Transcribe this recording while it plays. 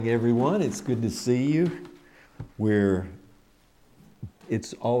Everyone, it's good to see you.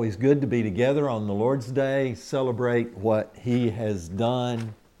 It's always good to be together on the Lord's Day, celebrate what He has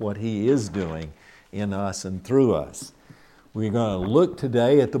done, what He is doing in us and through us. We're going to look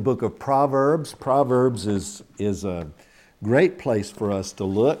today at the book of Proverbs. Proverbs is a great place for us to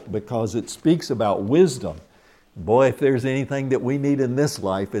look because it speaks about wisdom. Boy, if there's anything that we need in this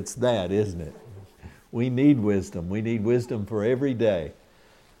life, it's that, isn't it? We need wisdom. We need wisdom for every day.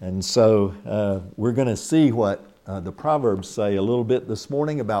 And so we're going to see what the Proverbs say a little bit this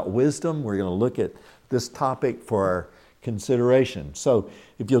morning about wisdom. We're going to look at this topic for our consideration. So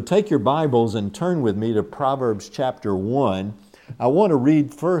if you'll take your Bibles and turn with me to Proverbs chapter 1, I want to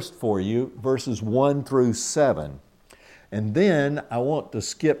read first for you verses 1 through 7. And then I want to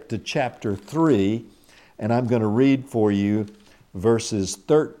skip to chapter 3, and I'm going to read for you verses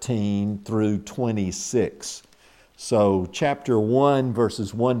 13 through 26. So chapter 1,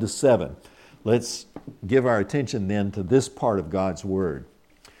 verses 1 to 7. Let's give our attention then to this part of God's Word.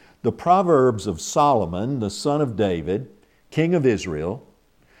 The Proverbs of Solomon, the son of David, king of Israel,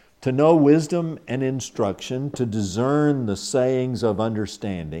 to know wisdom and instruction, to discern the sayings of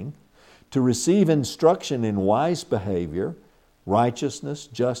understanding, to receive instruction in wise behavior, righteousness,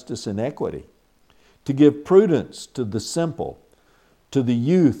 justice, and equity, to give prudence to the simple, to the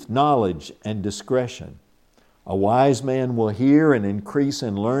youth knowledge and discretion. A wise man will hear and increase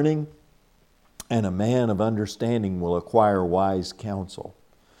in learning, and a man of understanding will acquire wise counsel.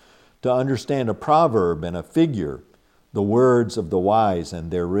 To understand a proverb and a figure, the words of the wise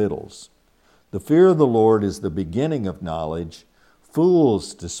and their riddles. The fear of the Lord is the beginning of knowledge.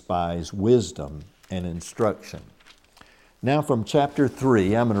 Fools despise wisdom and instruction. Now from chapter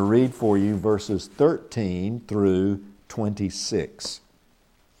 3, I'm going to read for you verses 13 through 26.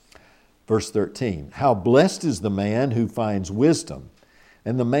 Verse 13, how blessed is the man who finds wisdom,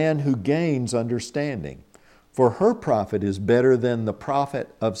 and the man who gains understanding. For her profit is better than the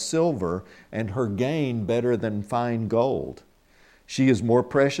profit of silver, and her gain better than fine gold. She is more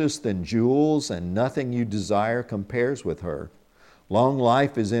precious than jewels, and nothing you desire compares with her. Long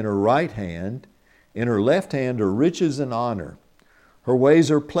life is in her right hand, in her left hand are riches and honor. Her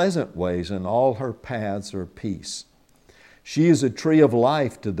ways are pleasant ways, and all her paths are peace. She is a tree of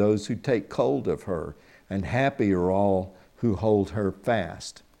life to those who take hold of her, and happy are all who hold her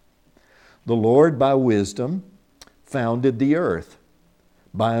fast. The Lord by wisdom founded the earth.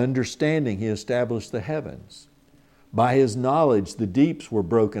 By understanding He established the heavens. By His knowledge the deeps were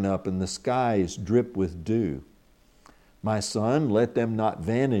broken up, and the skies drip with dew. My son, let them not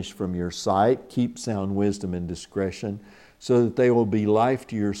vanish from your sight. Keep sound wisdom and discretion, so that they will be life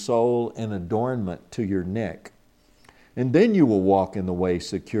to your soul and adornment to your neck. And then you will walk in the way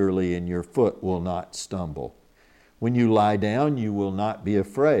securely, and your foot will not stumble. When you lie down, you will not be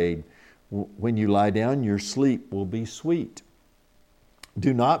afraid. When you lie down, your sleep will be sweet.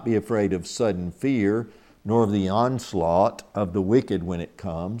 Do not be afraid of sudden fear, nor of the onslaught of the wicked when it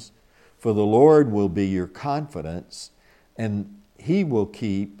comes. For the Lord will be your confidence, and He will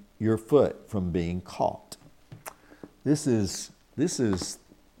keep your foot from being caught. This is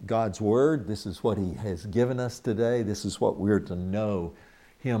God's Word. This is what He has given us today. This is what we're to know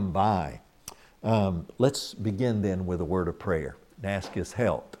Him by. Let's begin then with a word of prayer and ask His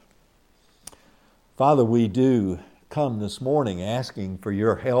help. Father, we do come this morning asking for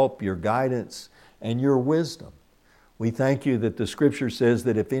your help, your guidance, and your wisdom. We thank you that the Scripture says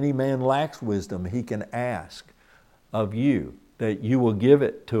that if any man lacks wisdom, he can ask of you, that you will give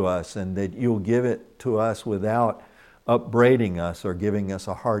it to us, and that you'll give it to us without upbraiding us or giving us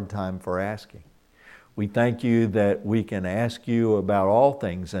a hard time for asking. We thank you that we can ask you about all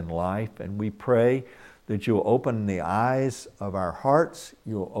things in life, and we pray that you'll open the eyes of our hearts,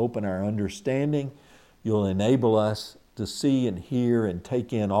 you'll open our understanding, you'll enable us to see and hear and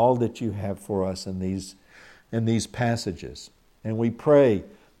take in all that you have for us in these passages. And we praying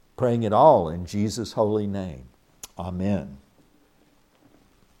it all in Jesus' holy name. Amen.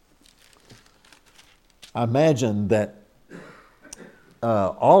 I imagine that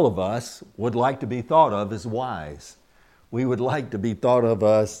all of us would like to be thought of as wise. We would like to be thought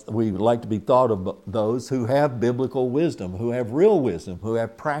of those who have biblical wisdom, who have real wisdom, who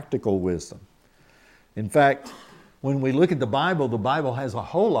have practical wisdom. In fact, when we look at the Bible has a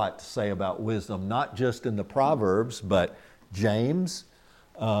whole lot to say about wisdom, not just in the Proverbs, but James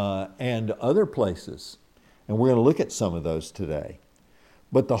and other places. And we're going to look at some of those today.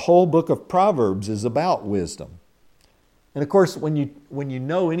 But the whole book of Proverbs is about wisdom. And of course, when you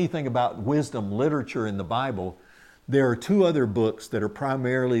know anything about wisdom literature in the Bible, there are two other books that are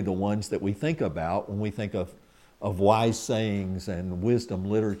primarily the ones that we think about when we think of of wise sayings and wisdom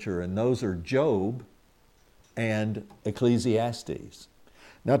literature, and those are Job and Ecclesiastes.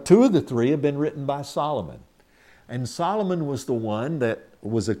 Now, 2 of the 3 have been written by Solomon. And Solomon was the one that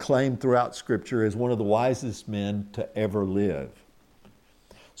was acclaimed throughout Scripture as one of the wisest men to ever live.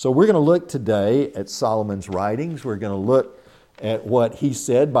 So we're going to look today at Solomon's writings. We're going to look at what he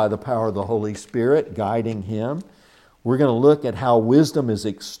said by the power of the Holy Spirit guiding him. We're going to look at how wisdom is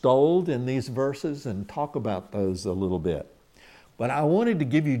extolled in these verses and talk about those a little bit. But I wanted to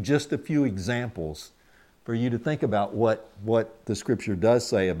give you just a few examples for you to think about what the Scripture does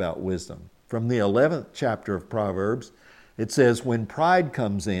say about wisdom. From the 11th chapter of Proverbs, it says, when pride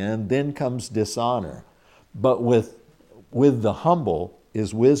comes in, then comes dishonor, but with the humble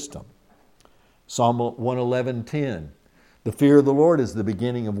is wisdom. Psalm 111:10, the fear of the Lord is the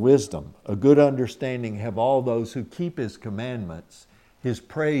beginning of wisdom. A good understanding have all those who keep His commandments. His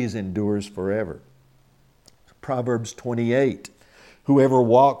praise endures forever. Proverbs 28, whoever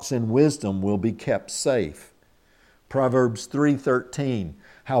walks in wisdom will be kept safe. Proverbs 3:13,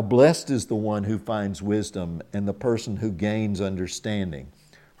 how blessed is the one who finds wisdom and the person who gains understanding.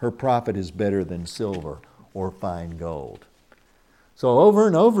 Her profit is better than silver or fine gold. So over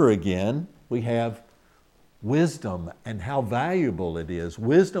and over again, we have wisdom and how valuable it is.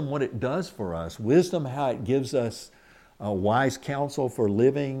 Wisdom, what it does for us. Wisdom, how it gives us wise counsel for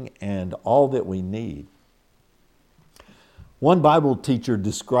living and all that we need. One Bible teacher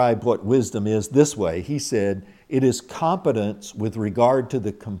described what wisdom is this way. He said, it is competence with regard to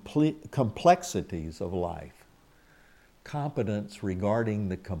the complexities of life. Competence regarding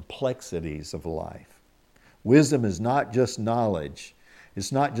the complexities of life. Wisdom is not just knowledge.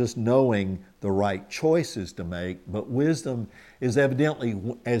 It's not just knowing the right choices to make, but wisdom is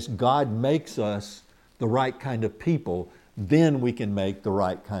evidently, as God makes us the right kind of people, then we can make the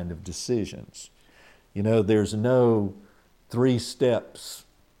right kind of decisions. You know, there's no 3 steps,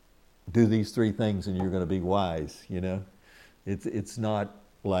 do these 3 things and you're going to be wise, you know. It's not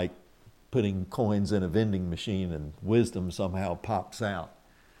like putting coins in a vending machine and wisdom somehow pops out.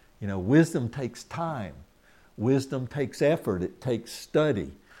 You know, wisdom takes time. Wisdom takes effort. It takes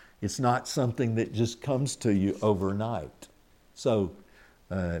study. It's not something that just comes to you overnight. So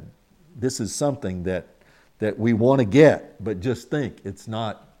this is something that we want to get, but just think it's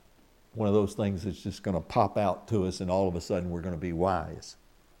not one of those things that's just going to pop out to us and all of a sudden we're going to be wise.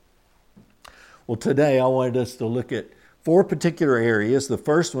 Well, today I wanted us to look at 4 particular areas. The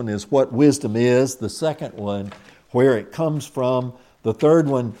first one is what wisdom is. The second one, where it comes from. The third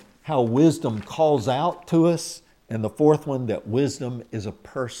one, how wisdom calls out to us. And the fourth one, that wisdom is a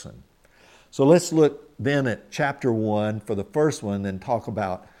person. So let's look then at chapter 1 for the first one and talk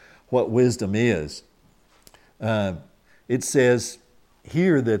about what wisdom is. It says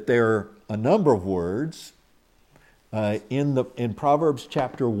here that there are a number of words in Proverbs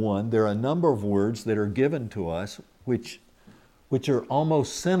chapter 1. There are a number of words that are given to us which are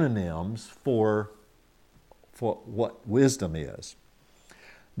almost synonyms for what wisdom is.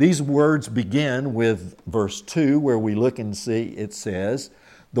 These words begin with verse 2, where we look and see it says,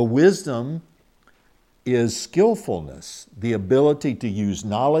 the wisdom is skillfulness, the ability to use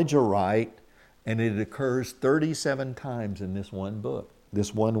knowledge aright, and it occurs 37 times in this one book,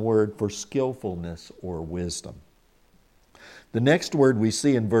 this one word for skillfulness or wisdom. The next word we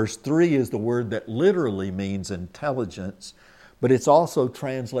see in verse 3 is the word that literally means intelligence, but it's also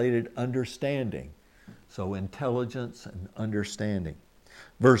translated understanding. So intelligence and understanding.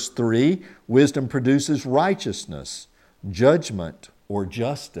 Verse 3, wisdom produces righteousness, judgment, or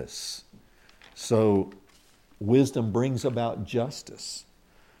justice. So wisdom brings about justice.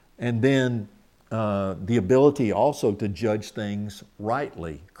 And then the ability also to judge things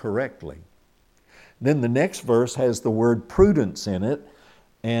rightly, correctly. Then the next verse has the word prudence in it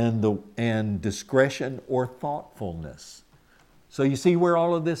and discretion or thoughtfulness. So you see where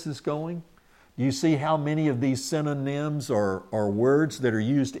all of this is going? You see how many of these synonyms are words that are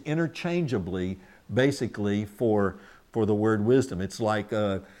used interchangeably, basically, for the word wisdom. It's like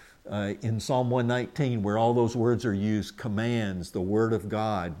in Psalm 119, where all those words are used, commands, the Word of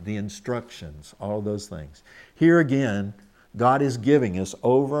God, the instructions, all those things. Here again, God is giving us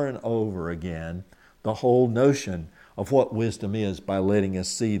over and over again the whole notion of what wisdom is by letting us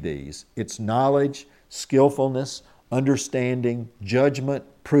see these. It's knowledge, skillfulness, understanding, judgment,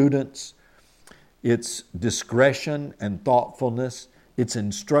 prudence. It's discretion and thoughtfulness. It's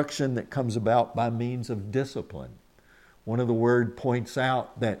instruction that comes about by means of discipline. One of the word points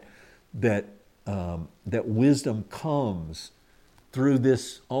out that wisdom comes through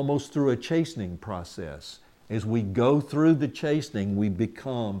this, almost through a chastening process. As we go through the chastening, we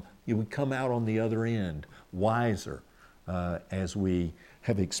become you would come out on the other end wiser as we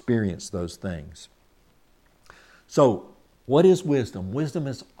have experienced those things. So, what is wisdom? Wisdom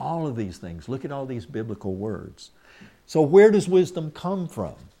is all of these things. Look at all these biblical words. So where does wisdom come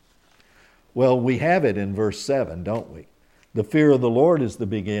from? Well, we have it in verse 7, don't we? The fear of the Lord is the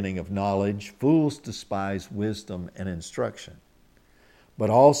beginning of knowledge. Fools despise wisdom and instruction. But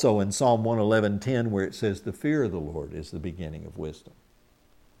also in Psalm 111:10, where it says the fear of the Lord is the beginning of wisdom.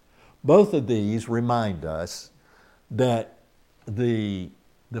 Both of these remind us that the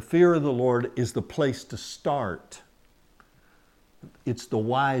fear of the Lord is the place to start. It's the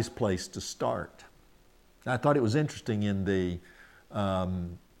wise place to start. I thought it was interesting in the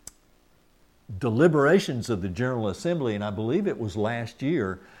deliberations of the General Assembly, and I believe it was last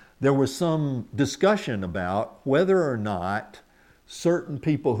year, there was some discussion about whether or not certain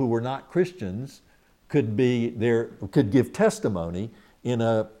people who were not Christians could give testimony in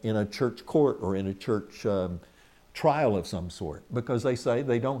a church court or in a church trial of some sort, because they say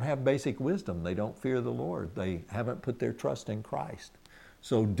they don't have basic wisdom, they don't fear the Lord, they haven't put their trust in Christ.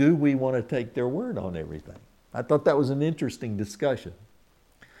 So do we want to take their word on everything? I thought that was an interesting discussion.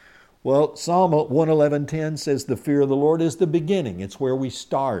 Well, Psalm 111:10 says the fear of the Lord is the beginning. It's where we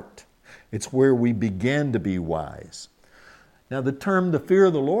start. It's where we begin to be wise. Now the term the fear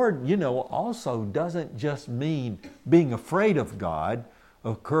of the Lord, also doesn't just mean being afraid of God.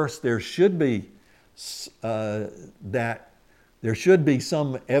 Of course, there should be there should be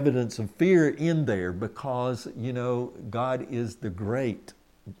some evidence of fear in there because, God is the great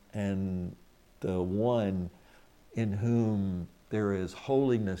and the one in whom there is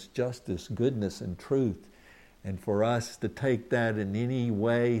holiness, justice, goodness, and truth. And for us to take that in any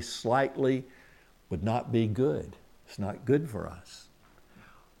way slightly would not be good. It's not good for us.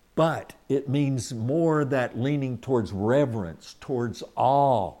 But it means more that leaning towards reverence, towards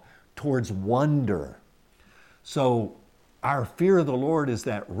awe, towards wonder. So our fear of the Lord is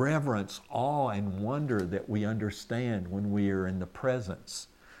that reverence, awe, and wonder that we understand when we are in the presence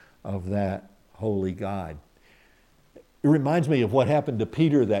of that holy God. It reminds me of what happened to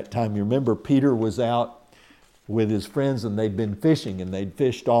Peter that time. You remember Peter was out with his friends and they'd been fishing and they'd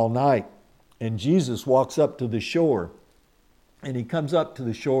fished all night. And Jesus walks up to the shore and he comes up to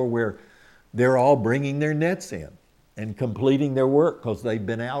the shore where they're all bringing their nets in and completing their work because they've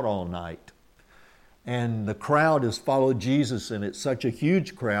been out all night. And the crowd has followed Jesus, and it's such a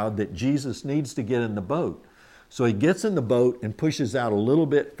huge crowd that Jesus needs to get in the boat. So he gets in the boat and pushes out a little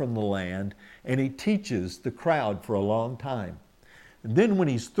bit from the land, and he teaches the crowd for a long time. And then when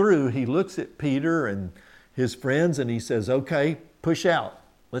he's through, he looks at Peter and his friends and he says, "Okay, push out.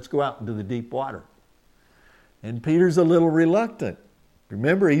 Let's go out into the deep water." And Peter's a little reluctant.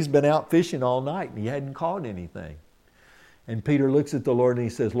 Remember, he's been out fishing all night and he hadn't caught anything. And Peter looks at the Lord and he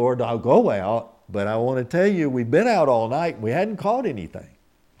says, "Lord, I'll go out, but I want to tell you, we've been out all night and we hadn't caught anything.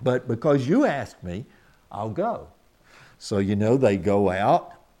 But because you asked me, I'll go." So, they go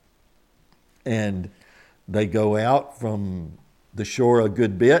out, and they go out from the shore a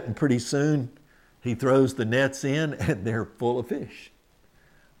good bit, and pretty soon he throws the nets in and they're full of fish.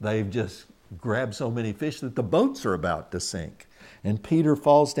 They've just grabbed so many fish that the boats are about to sink. And Peter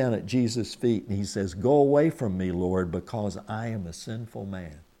falls down at Jesus' feet and he says, "Go away from me, Lord, because I am a sinful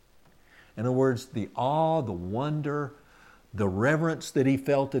man." In other words, the awe, the wonder, the reverence that he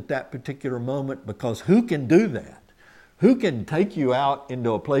felt at that particular moment, because who can do that? Who can take you out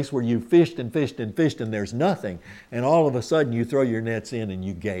into a place where you fished and fished and fished and there's nothing, and all of a sudden you throw your nets in and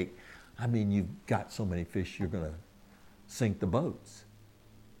you gate? You've got so many fish you're going to sink the boats.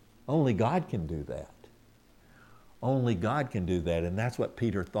 Only God can do that. Only God can do that. And that's what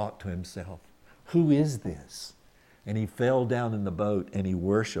Peter thought to himself. Who is this? And he fell down in the boat and he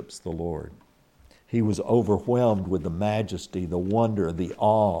worships the Lord. He was overwhelmed with the majesty, the wonder, the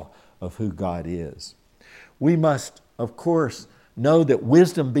awe of who God is. We must, of course, know that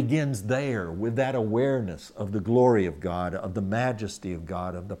wisdom begins there with that awareness of the glory of God, of the majesty of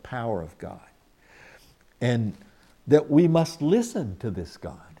God, of the power of God. And that we must listen to this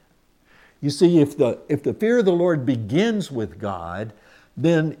God. You see, if the fear of the Lord begins with God,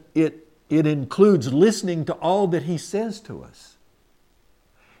 then it includes listening to all that He says to us.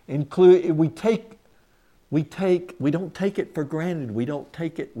 We don't take it for granted. We don't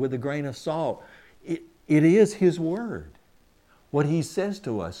take it with a grain of salt. It is His Word, what He says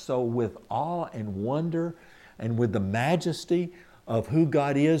to us. So with awe and wonder and with the majesty of who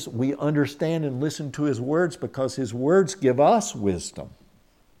God is, we understand and listen to His words because His words give us wisdom.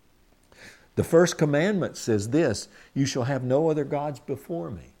 The first commandment says this: "You shall have no other gods before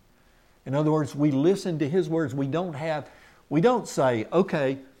me." In other words, we listen to His words. We don't say,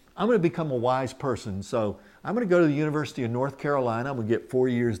 "Okay, I'm going to become a wise person. So I'm going to go to the University of North Carolina. I'm going to get 4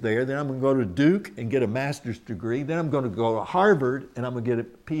 years there. Then I'm going to go to Duke and get a master's degree. Then I'm going to go to Harvard and I'm going to get a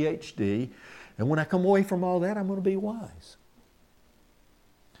PhD. And when I come away from all that, I'm going to be wise.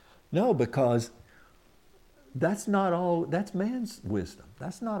 No, because that's not all, that's man's wisdom.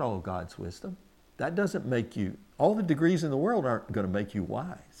 That's not all God's wisdom. That doesn't make you, all the degrees in the world aren't going to make you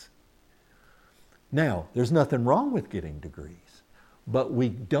wise. Now, there's nothing wrong with getting degrees, but we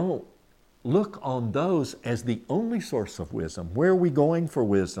don't look on those as the only source of wisdom. Where are we going for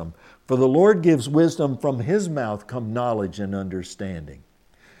wisdom? For the Lord gives wisdom, from His mouth come knowledge and understanding.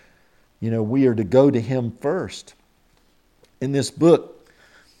 You know, we are to go to Him first. In this book,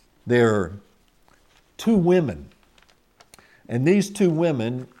 there are two women, and these two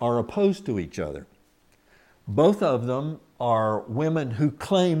women are opposed to each other. Both of them are women who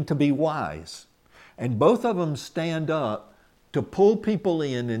claim to be wise, and both of them stand up to pull people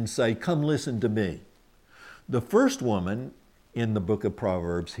in and say, come listen to me. The first woman in the book of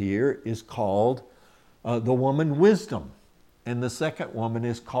Proverbs here is called the woman wisdom, and the second woman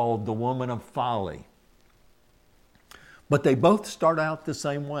is called the woman of folly. But they both start out the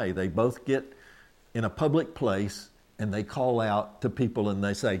same way. They both get in a public place and they call out to people and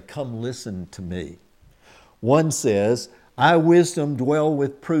they say, come listen to me. One says, I, wisdom, dwell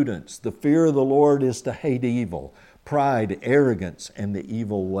with prudence. The fear of the Lord is to hate evil, pride, arrogance, and the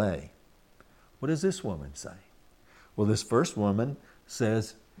evil way. What does this woman say? Well, this first woman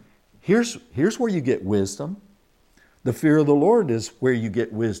says, here's where you get wisdom. The fear of the Lord is where you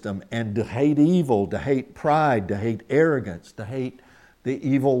get wisdom, and to hate evil, to hate pride, to hate arrogance, to hate the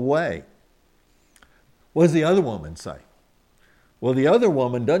evil way. What does the other woman say? Well, the other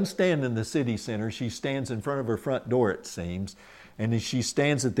woman doesn't stand in the city center. She stands in front of her front door, it seems, and she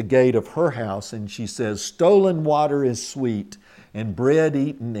stands at the gate of her house and she says, stolen water is sweet and bread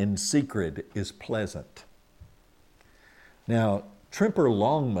eaten in secret is pleasant. Now, Tremper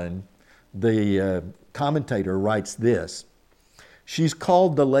Longman, the commentator, writes this: she's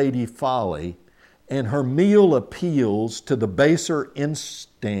called the Lady Folly, and her meal appeals to the baser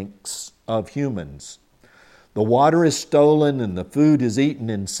instincts of humans. The water is stolen and the food is eaten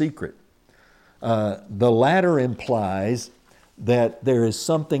in secret. The latter implies that there is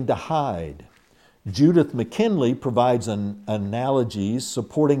something to hide. Judith McKinley provides analogies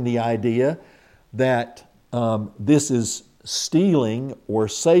supporting the idea that this is stealing or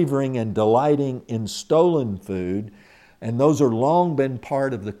savoring and delighting in stolen food, and those are long been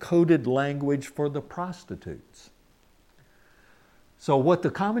part of the coded language for the prostitutes. So what the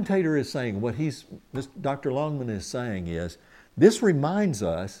commentator is saying, Dr. Longman is saying is, this reminds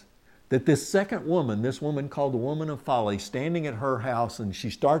us that this second woman, this woman called the woman of folly, standing at her house, and she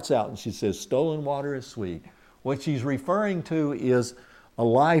starts out and she says, stolen water is sweet. What she's referring to is a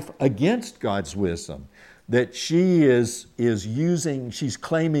life against God's wisdom, that she is using, she's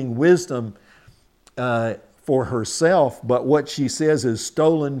claiming wisdom for herself, but what she says is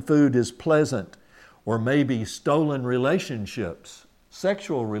stolen food is pleasant, or maybe stolen relationships,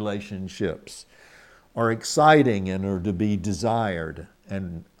 sexual relationships, are exciting and are to be desired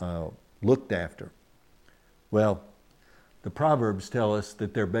and looked after. Well, the Proverbs tell us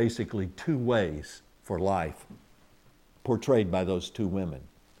that there are basically two ways for life portrayed by those two women.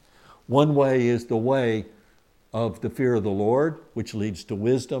 One way is the way of the fear of the Lord, which leads to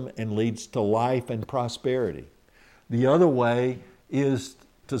wisdom and leads to life and prosperity. The other way is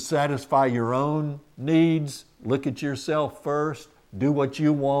to satisfy your own needs, look at yourself first, do what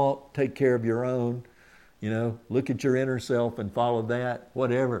you want, take care of your own, look at your inner self and follow that,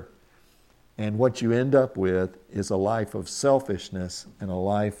 whatever. And what you end up with is a life of selfishness and a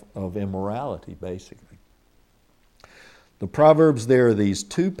life of immorality, basically. The Proverbs, there are these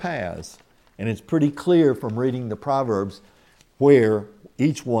two paths, and it's pretty clear from reading the Proverbs where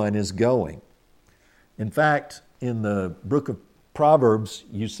each one is going. In fact, in the book of Proverbs,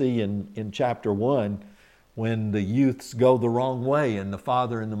 you see in chapter 1, when the youths go the wrong way and the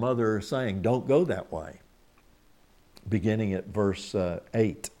father and the mother are saying, don't go that way, beginning at verse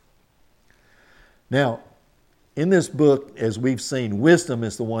 8. Now, in this book, as we've seen, wisdom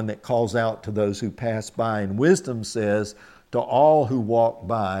is the one that calls out to those who pass by, and wisdom says to all who walk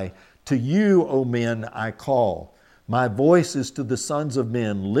by, to you, O men, I call. My voice is to the sons of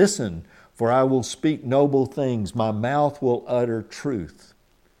men. Listen, for I will speak noble things. My mouth will utter truth.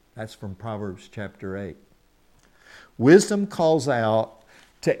 That's from Proverbs chapter 8. Wisdom calls out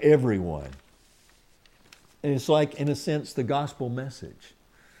to everyone. And it's like, in a sense, the gospel message.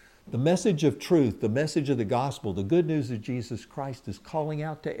 The message of truth, the message of the gospel, the good news of Jesus Christ is calling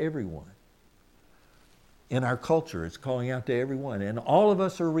out to everyone. in our culture. It's calling out to everyone. And all of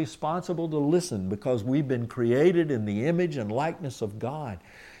us are responsible to listen because we've been created in the image and likeness of God.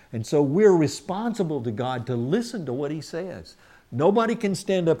 And so we're responsible to God to listen to what He says. Nobody can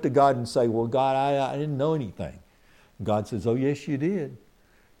stand up to God and say, well, God, I didn't know anything. God says, oh, yes, you did.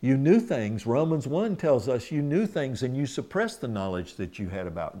 You knew things. Romans 1 tells us you knew things and you suppressed the knowledge that you had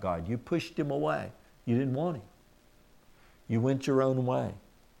about God. You pushed Him away. You didn't want Him. You went your own way.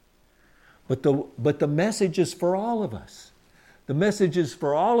 But the message is for all of us. The message is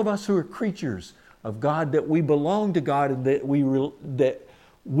for all of us who are creatures of God, that we belong to God and that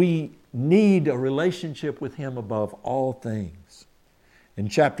we need a relationship with Him above all things. In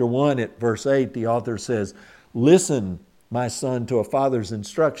chapter 1 at verse 8, the author says, listen, my son, to a father's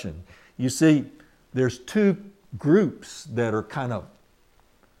instruction. You see, there's two groups that are kind of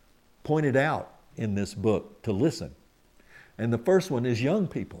pointed out in this book to listen. And the first one is young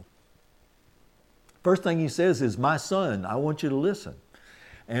people. First thing he says is, my son, I want you to listen.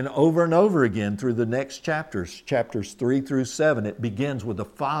 And over again through the next chapters 3 through 7, it begins with the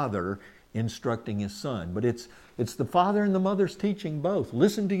father instructing his son. But it's the father and the mother's teaching both.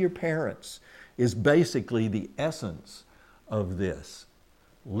 Listen to your parents is basically the essence of this.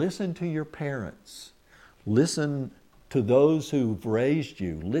 Listen to your parents. Listen to those who've raised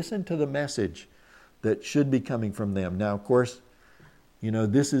you. Listen to the message that should be coming from them. Now, of course,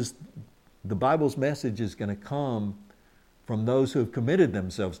 the Bible's message is going to come from those who have committed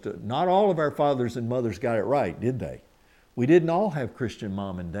themselves to it. Not all of our fathers and mothers got it right, did they? We didn't all have Christian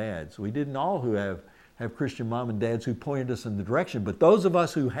mom and dads. We didn't all who have Christian mom and dads who pointed us in the direction. But those of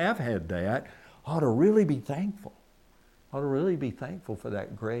us who have had that ought to really be thankful. Ought to really be thankful for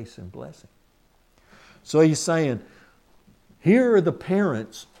that grace and blessing. So he's saying, here are the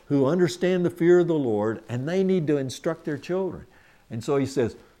parents who understand the fear of the Lord, and they need to instruct their children. And so he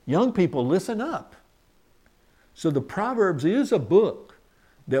says, young people, listen up. So the Proverbs is a book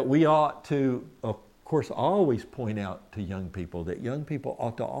that we ought to, of course, always point out to young people, that young people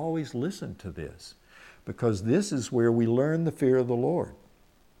ought to always listen to this, because this is where we learn the fear of the Lord.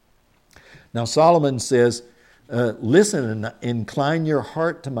 Now Solomon says, listen and incline your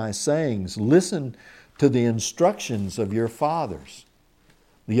heart to my sayings. Listen to the instructions of your fathers.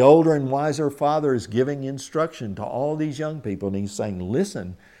 The older and wiser father is giving instruction to all these young people, and he's saying,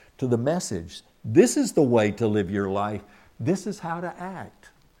 listen to the message. This is the way to live your life. This is how to act.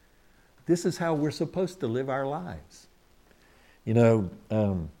 This is how we're supposed to live our lives.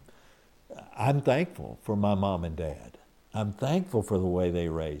 I'm thankful for my mom and dad. I'm thankful for the way they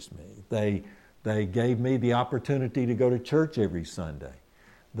raised me. They gave me the opportunity to go to church every Sunday.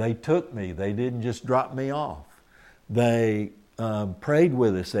 They took me. They didn't just drop me off. They prayed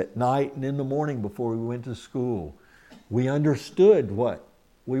with us at night and in the morning before we went to school. We understood what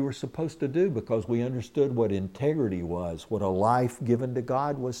we were supposed to do because we understood what integrity was, what a life given to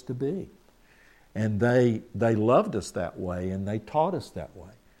God was to be. And they loved us that way, and they taught us that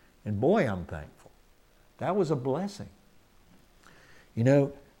way. And boy, I'm thankful. That was a blessing.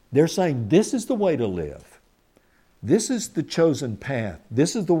 They're saying this is the way to live. This is the chosen path.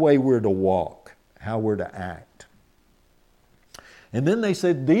 This is the way we're to walk, how we're to act. And then they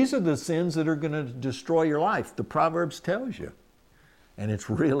said, these are the sins that are going to destroy your life. The Proverbs tells you. And it's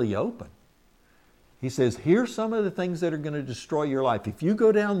really open. He says, here's some of the things that are going to destroy your life. If you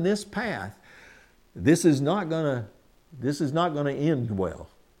go down this path, this is not going to end well.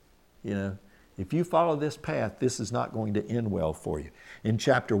 If you follow this path, this is not going to end well for you. In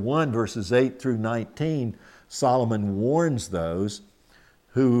chapter 1, verses 8 through 19, Solomon warns those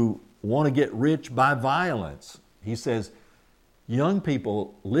who want to get rich by violence. He says, young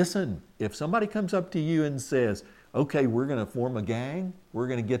people, listen, if somebody comes up to you and says, okay, we're going to form a gang, we're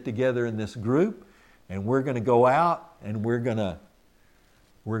going to get together in this group, and we're going to go out and we're going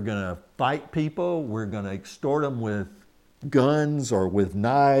to fight people, we're going to extort them with guns or with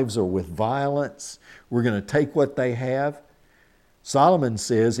knives or with violence, we're going to take what they have. Solomon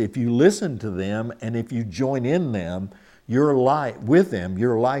says if you listen to them and if you join in them, your life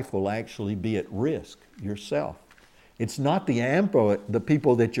will actually be at risk yourself. It's not the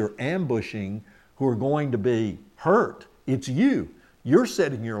people that you're ambushing who are going to be hurt. It's you. You're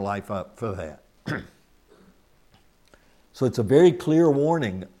setting your life up for that. So it's a very clear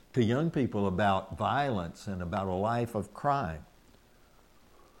warning to young people about violence and about a life of crime.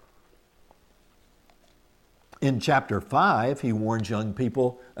 In chapter 5, he warns young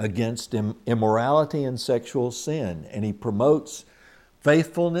people against immorality and sexual sin, and he promotes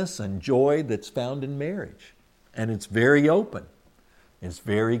faithfulness and joy that's found in marriage. And it's very open. It's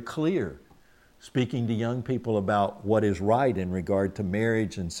very clear. speaking to young people about what is right in regard to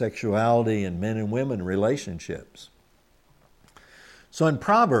marriage and sexuality and men and women relationships. So in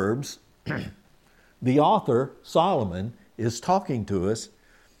Proverbs, the author, Solomon, is talking to us.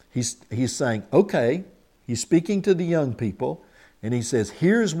 He's saying, okay, he's speaking to the young people, and he says,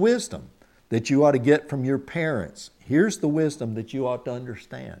 here's wisdom that you ought to get from your parents. Here's the wisdom that you ought to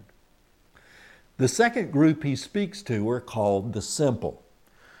understand. The second group he speaks to are called the simple.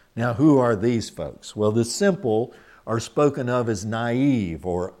 Now, who are these folks? Well, the simple are spoken of as naive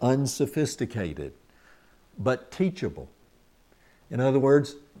or unsophisticated, but teachable. In other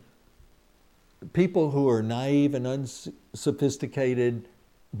words, people who are naive and unsophisticated,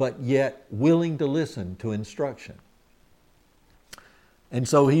 but yet willing to listen to instruction. And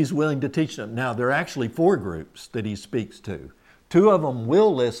so he's willing to teach them. Now, there are actually 4 groups that he speaks to. 2 of them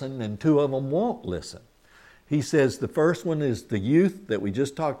will listen and 2 of them won't listen. He says the first one is the youth that we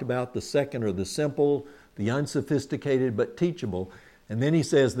just talked about. The second are the simple, the unsophisticated but teachable. And then he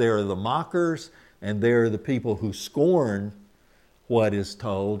says there are the mockers and there are the people who scorn what is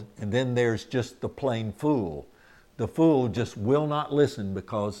told. And then there's just the plain fool. The fool just will not listen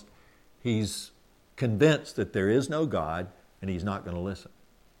because he's convinced that there is no God and he's not going to listen.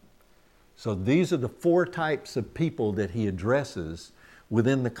 So these are the 4 types of people that he addresses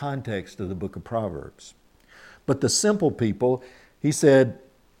within the context of the book of Proverbs. But the simple people, he said,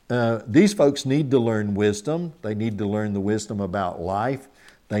 these folks need to learn wisdom. They need to learn the wisdom about life.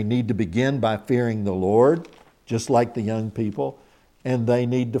 They need to begin by fearing the Lord, just like the young people, and they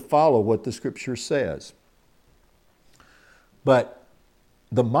need to follow what the Scripture says. But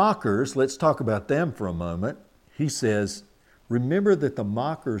the mockers, let's talk about them for a moment. He says, remember that the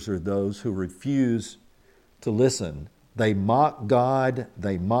mockers are those who refuse to listen. They mock God,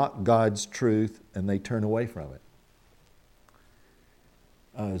 they mock God's truth, and they turn away from it.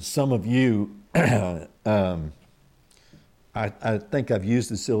 Some of you, I think I've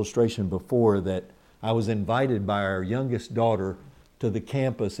used this illustration before, that I was invited by our youngest daughter to the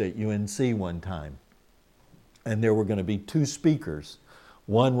campus at UNC one time. And there were going to be 2 speakers.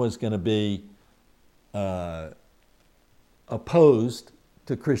 One was going to be opposed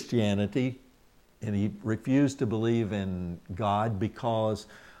to Christianity, and he refused to believe in God because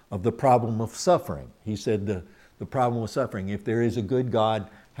of the problem of suffering. He said the problem with suffering, if there is a good God,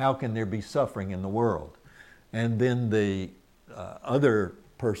 how can there be suffering in the world? And then the other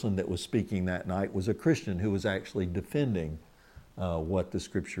person that was speaking that night was a Christian who was actually defending what the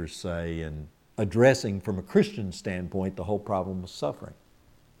Scriptures say and addressing from a Christian standpoint the whole problem of suffering.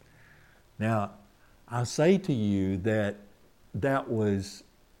 Now, I'll say to you that was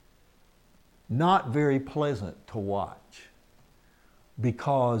not very pleasant to watch,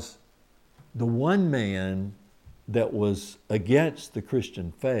 because the one man that was against the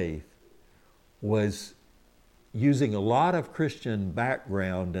Christian faith was using a lot of Christian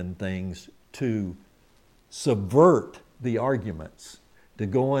background and things to subvert the arguments, to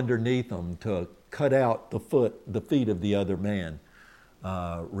go underneath them, to cut out the feet of the other man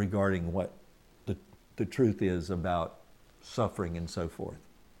regarding what the truth is about suffering and so forth.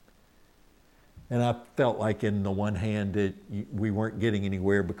 And I felt like in the one hand that we weren't getting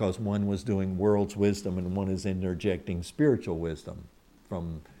anywhere because one was doing world's wisdom and one is interjecting spiritual wisdom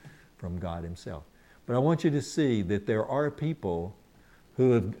from God Himself. But I want you to see that there are people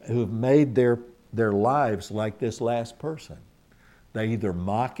who have made their lives like this last person. They either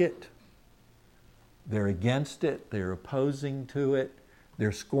mock it, they're against it, they're opposing to it,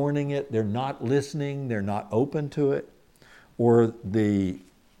 they're scorning it, they're not listening, they're not open to it, or the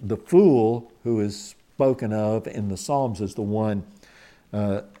fool who is spoken of in the Psalms as the one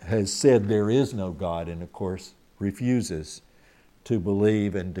has said there is no God, and of course refuses to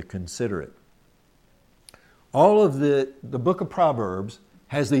believe and to consider it. All of the book of Proverbs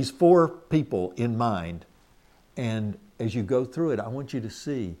has these 4 people in mind, and as you go through it, I want you to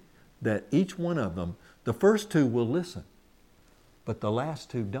see that each one of them, the first 2 will listen, but the last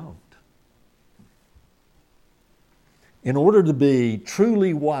 2 don't. In order to be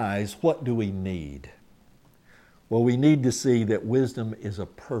truly wise, what do we need? Well, we need to see that wisdom is a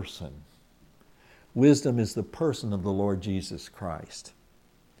person. Wisdom is the person of the Lord Jesus Christ.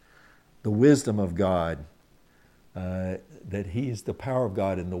 The wisdom of God, that He is the power of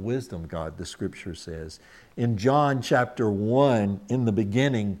God and the wisdom of God, the Scripture says. In John chapter 1, in the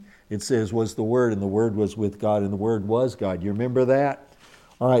beginning, it says, was the Word, and the Word was with God, and the Word was God. You remember that?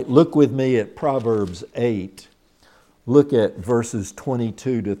 All right, look with me at Proverbs 8. Look at verses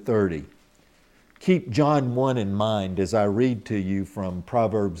 22 to 30. Keep John 1 in mind as I read to you from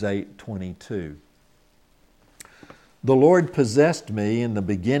Proverbs 8:22. The Lord possessed me in the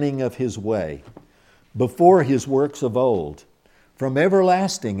beginning of His way, before His works of old. From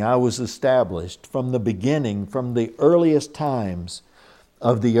everlasting I was established, from the beginning, from the earliest times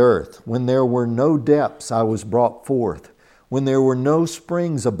of the earth. When there were no depths, I was brought forth, when there were no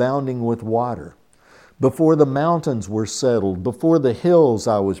springs abounding with water. Before the mountains were settled, before the hills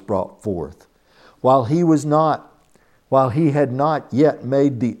I was brought forth. While He had not yet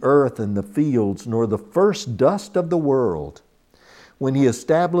made the earth and the fields, nor the first dust of the world. When He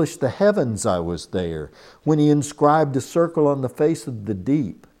established the heavens, I was there. When He inscribed a circle on the face of the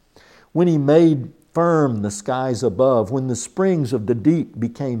deep. When He made firm the skies above. When the springs of the deep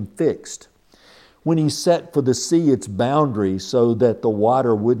became fixed. When He set for the sea its boundary so that the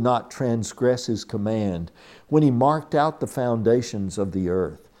water would not transgress His command. When He marked out the foundations of the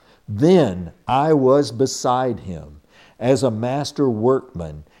earth. Then I was beside Him as a master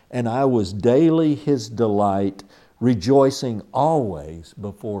workman, and I was daily His delight, rejoicing always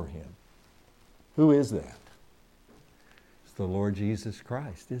before Him. Who is that? It's the Lord Jesus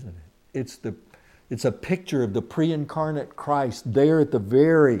Christ, isn't it? It's a picture of the pre-incarnate Christ there at the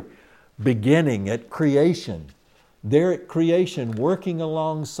very beginning, at creation. There at creation, working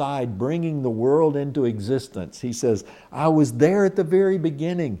alongside, bringing the world into existence. He says, I was there at the very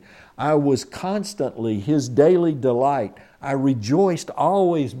beginning. I was constantly His daily delight. I rejoiced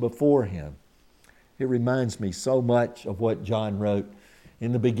always before Him. It reminds me so much of what John wrote.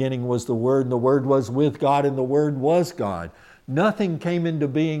 In the beginning was the Word, and the Word was with God, and the Word was God. Nothing came into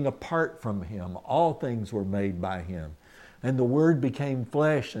being apart from Him. All things were made by Him. And the Word became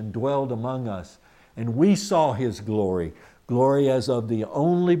flesh and dwelled among us. And we saw His glory, glory as of the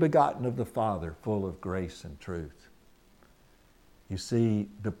only begotten of the Father, full of grace and truth. You see,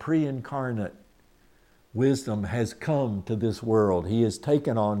 the pre-incarnate wisdom has come to this world. He has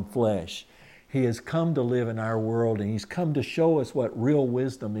taken on flesh. He has come to live in our world, and He's come to show us what real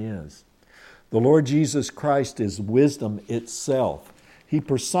wisdom is. The Lord Jesus Christ is wisdom itself. He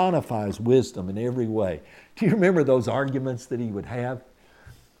personifies wisdom in every way. Do you remember those arguments that He would have?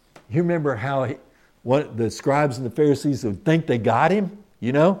 You remember how the scribes and the Pharisees would think they got Him?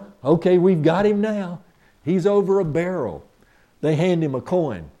 You know, okay, we've got Him now. He's over a barrel. They hand Him a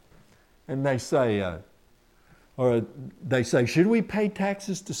coin, and they say, should we pay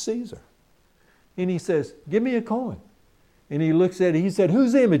taxes to Caesar? And He says, give me a coin. And He looks at it, He said,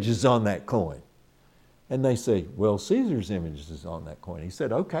 whose image is on that coin? And they say, well, Caesar's image is on that coin. He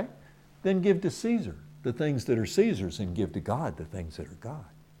said, okay, then give to Caesar the things that are Caesar's, and give to God the things that are God.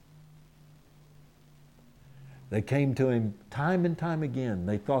 They came to Him time and time again.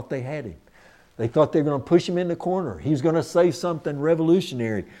 They thought they had Him. They thought they were going to push Him in the corner. He's going to say something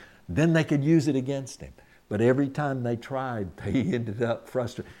revolutionary. Then they could use it against Him. But every time they tried, they ended up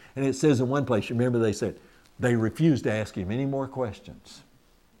frustrated. And it says in one place, you remember they said, they refused to ask Him any more questions.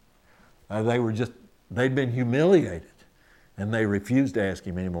 They'd been humiliated, and they refused to ask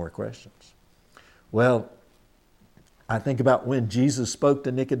Him any more questions. Well, I think about when Jesus spoke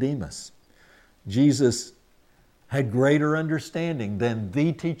to Nicodemus. Jesus had greater understanding than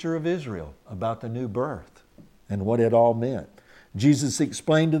the teacher of Israel about the new birth and what it all meant. Jesus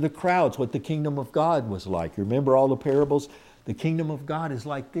explained to the crowds what the kingdom of God was like. You remember all the parables? The kingdom of God is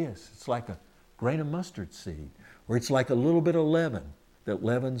like this. It's like a grain of mustard seed, or it's like a little bit of leaven that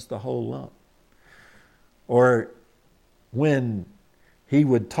leavens the whole lump. Or when He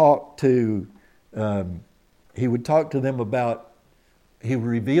would talk to them about, He would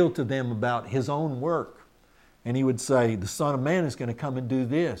reveal to them about His own work. And He would say, the Son of Man is going to come and do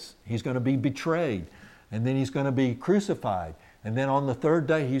this. He's going to be betrayed. And then He's going to be crucified. And then on the third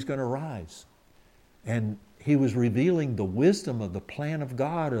day, He's going to rise. And He was revealing the wisdom of the plan of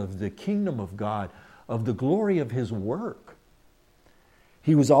God, of the kingdom of God, of the glory of His work.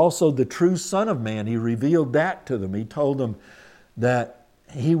 He was also the true Son of Man. He revealed that to them. He told them that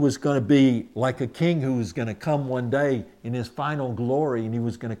He was going to be like a king who was going to come one day in His final glory, and He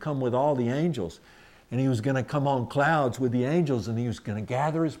was going to come with all the angels. And He was going to come on clouds with the angels, and He was going to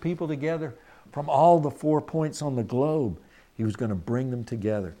gather His people together from all the 4 points on the globe. He was going to bring them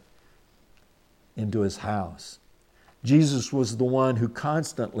together into His house. Jesus was the one who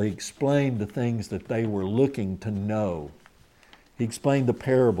constantly explained the things that they were looking to know. He explained the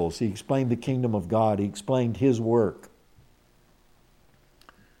parables. He explained the kingdom of God. He explained His work.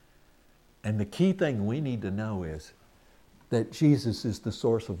 And the key thing we need to know is that Jesus is the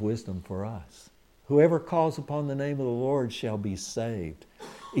source of wisdom for us. Whoever calls upon the name of the Lord shall be saved.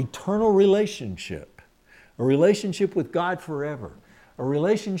 Eternal relationship. A relationship with God forever. A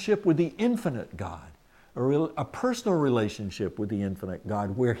relationship with the infinite God. A personal relationship with the infinite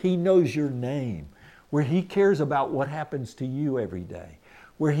God where He knows your name, where He cares about what happens to you every day,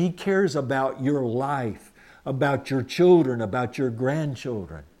 where He cares about your life, about your children, about your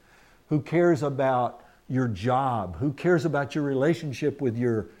grandchildren, who cares about your job, who cares about your relationship with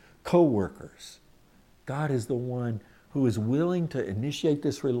your co-workers. God is the one who is willing to initiate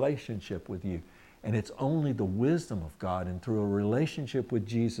this relationship with you. And it's only the wisdom of God and through a relationship with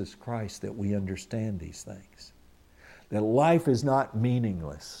Jesus Christ that we understand these things. That life is not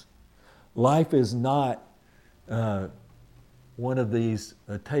meaningless. Life is not one of these,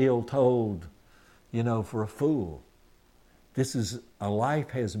 a tale told, for a fool. A life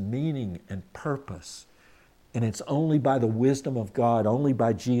has meaning and purpose. And it's only by the wisdom of God, only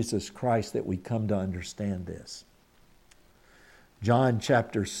by Jesus Christ that we come to understand this. John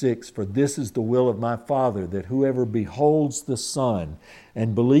chapter 6, "For this is the will of my Father, that whoever beholds the Son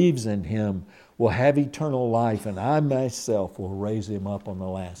and believes in Him will have eternal life, and I myself will raise him up on the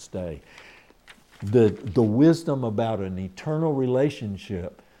last day." The wisdom about an eternal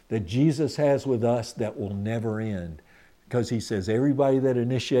relationship that Jesus has with us that will never end. Because He says, everybody that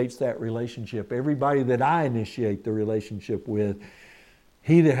initiates that relationship, everybody that I initiate the relationship with,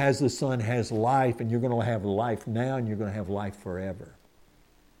 he that has the Son has life, and you're going to have life now, and you're going to have life forever.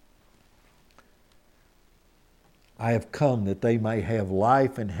 I have come that they may have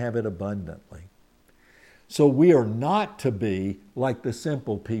life and have it abundantly. So we are not to be like the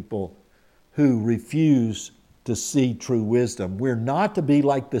simple people who refuse to see true wisdom. We're not to be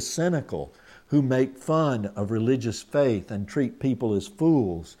like the cynical who make fun of religious faith and treat people as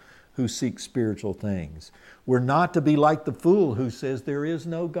fools who seek spiritual things. We're not to be like the fool who says there is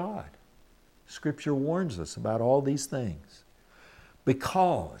no God. Scripture warns us about all these things.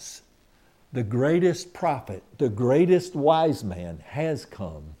 Because the greatest prophet, the greatest wise man has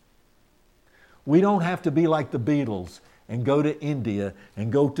come. We don't have to be like the Beatles and go to India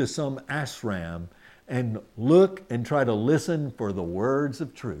and go to some ashram and look and try to listen for the words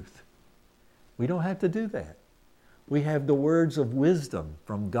of truth. We don't have to do that. We have the words of wisdom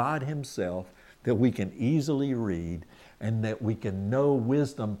from God Himself that we can easily read and that we can know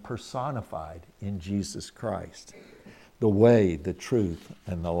wisdom personified in Jesus Christ. The way, the truth,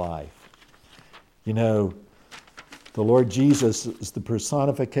 and the life. The Lord Jesus is the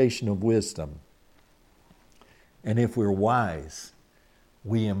personification of wisdom. And if we're wise,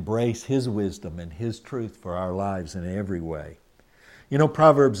 we embrace His wisdom and His truth for our lives in every way.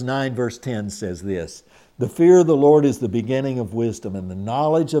 Proverbs 9 verse 10 says this, "The fear of the Lord is the beginning of wisdom, and the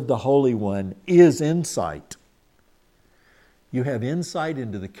knowledge of the Holy One is insight." You have insight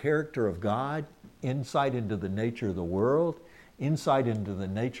into the character of God, insight into the nature of the world, insight into the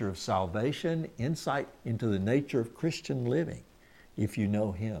nature of salvation, insight into the nature of Christian living, if you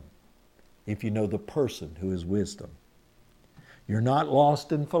know Him, if you know the person who is wisdom. You're not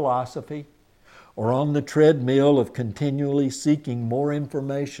lost in philosophy or on the treadmill of continually seeking more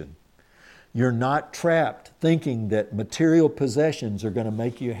information. You're not trapped thinking that material possessions are going to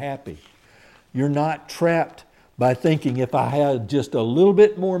make you happy. You're not trapped by thinking if I had just a little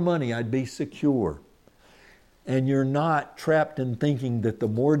bit more money, I'd be secure. And you're not trapped in thinking that the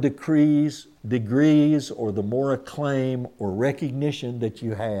more degrees or the more acclaim or recognition that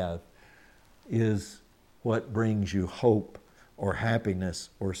you have is what brings you hope or happiness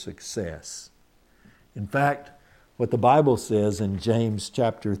or success. In fact, what the Bible says in James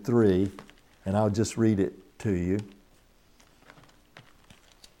chapter 3, and I'll just read it to you.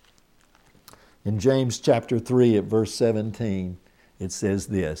 In James chapter 3 at verse 17, it says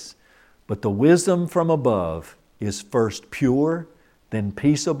this, "But the wisdom from above is first pure, then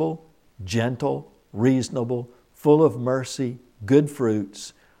peaceable, gentle, reasonable, full of mercy, good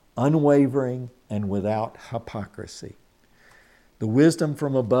fruits, unwavering, and without hypocrisy." The wisdom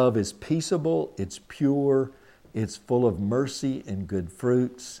from above is peaceable, it's pure, it's full of mercy and good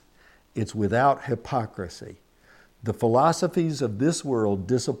fruits, it's without hypocrisy. The philosophies of this world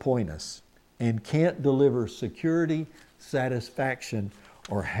disappoint us and can't deliver security, satisfaction,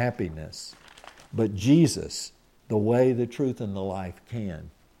 or happiness. But Jesus, the way, the truth, and the life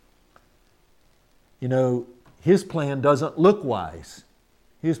can. His plan doesn't look wise.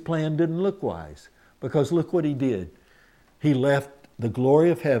 His plan didn't look wise because look what He did. He left the glory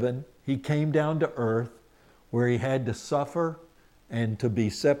of heaven. He came down to earth where He had to suffer and to be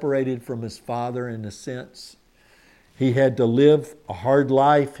separated from His Father in a sense. He had to live a hard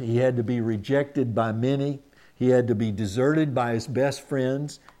life. He had to be rejected by many. He had to be deserted by His best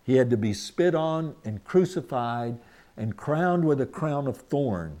friends. He had to be spit on and crucified and crowned with a crown of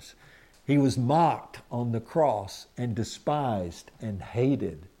thorns. He was mocked on the cross and despised and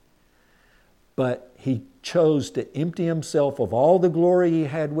hated. but he chose to empty himself of all the glory he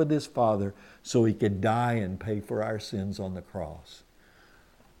had with his Father so he could die and pay for our sins on the cross.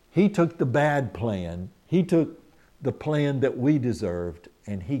 He took the bad plan. He took the plan that we deserved,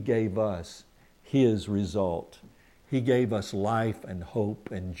 and he gave us his result. He gave us life and hope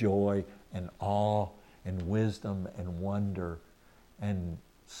and joy and awe and wisdom and wonder and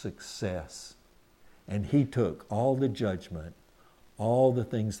success. And he took all the judgment, all the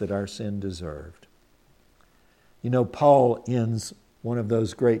things that our sin deserved. You know, Paul ends one of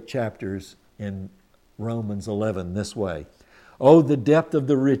those great chapters in Romans 11 this way. Oh, the depth of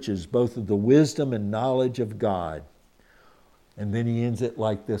the riches, both of the wisdom and knowledge of God. And then he ends it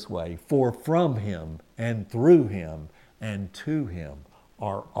like this way. For from him and through him and to him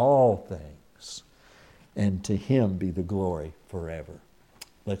are all things, and to him be the glory forever.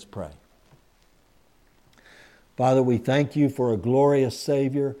 Let's pray. Father, we thank you for a glorious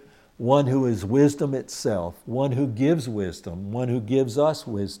Savior, one who is wisdom itself, one who gives wisdom, one who gives us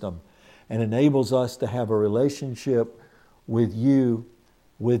wisdom and enables us to have a relationship with you,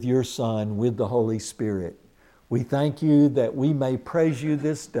 with your Son, with the Holy Spirit. We thank you that we may praise you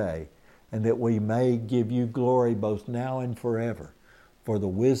this day and that we may give you glory both now and forever for the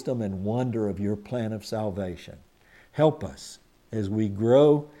wisdom and wonder of your plan of salvation. Help us as we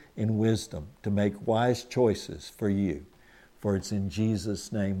grow in wisdom to make wise choices for you. For it's in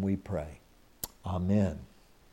Jesus' name we pray. Amen.